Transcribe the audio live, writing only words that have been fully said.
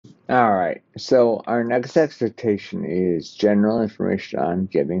All right, so our next expectation is general information on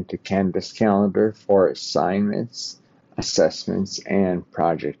getting to Canvas Calendar for assignments, assessments, and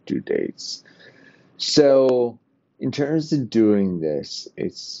project due dates. So, in terms of doing this,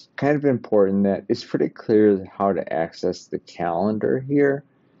 it's kind of important that it's pretty clear how to access the calendar here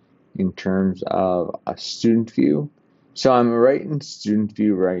in terms of a student view. So I'm right in student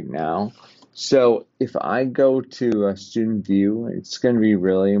view right now. So if I go to a student view, it's going to be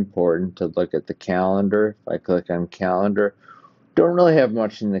really important to look at the calendar. If I click on calendar, don't really have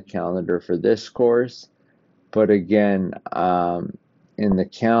much in the calendar for this course, but again, in the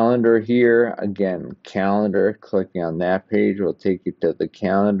calendar here, again, calendar, clicking on that page will take you to the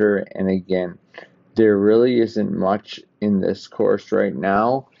calendar. And again, there really isn't much in this course right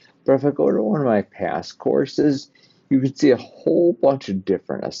now, but if I go to one of my past courses, you can see a whole bunch of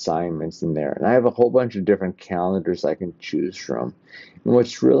different assignments in there. And I have a whole bunch of different calendars I can choose from. And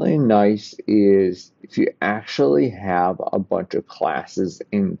what's really nice is if you actually have a bunch of classes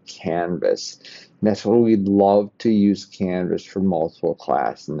in Canvas, and that's why we love to use Canvas for multiple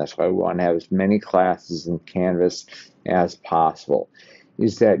classes, and that's why we want to have as many classes in Canvas as possible,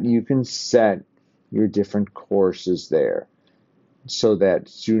 is that you can set your different courses there so that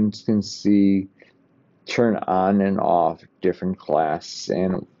students can see, turn on and off different classes.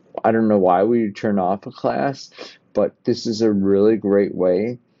 And I don't know why we turn off a class, but this is a really great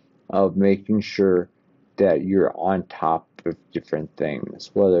way of making sure that you're on top of different things,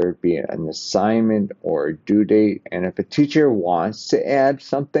 whether it be an assignment or a due date. And if a teacher wants to add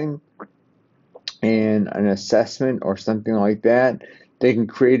something and an assessment or something like that, they can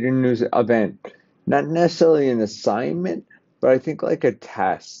create a new event. Not necessarily an assignment, but I think like a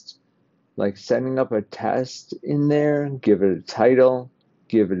test, like setting up a test in there, give it a title,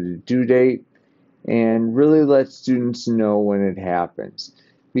 give it a due date, and really let students know when it happens.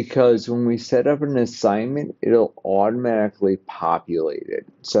 Because when we set up an assignment, it'll automatically populate it.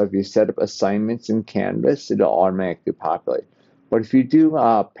 So if you set up assignments in Canvas, it'll automatically populate. But if you do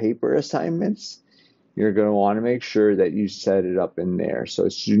paper assignments, you're going to want to make sure that you set it up in there so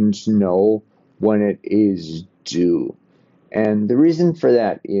students know when it is due. And the reason for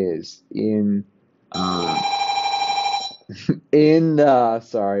that is um, in the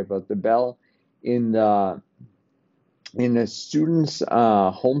sorry about the bell in the students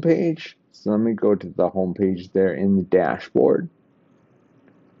homepage. So let me go to the homepage there in the dashboard.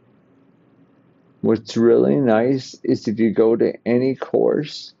 What's really nice is if you go to any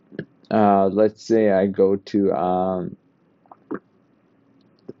course, let's say I go to a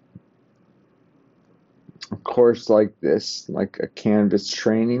course like this, like a Canvas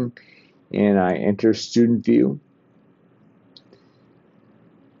training, and I enter student view.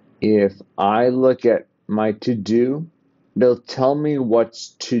 If I look at my to do, they'll tell me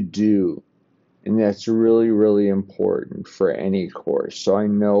what's to do. And that's really, really important for any course. So I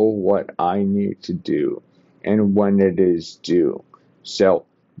know what I need to do and when it is due. So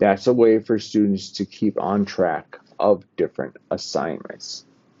that's a way for students to keep on track of different assignments.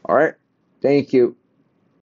 All right. Thank you.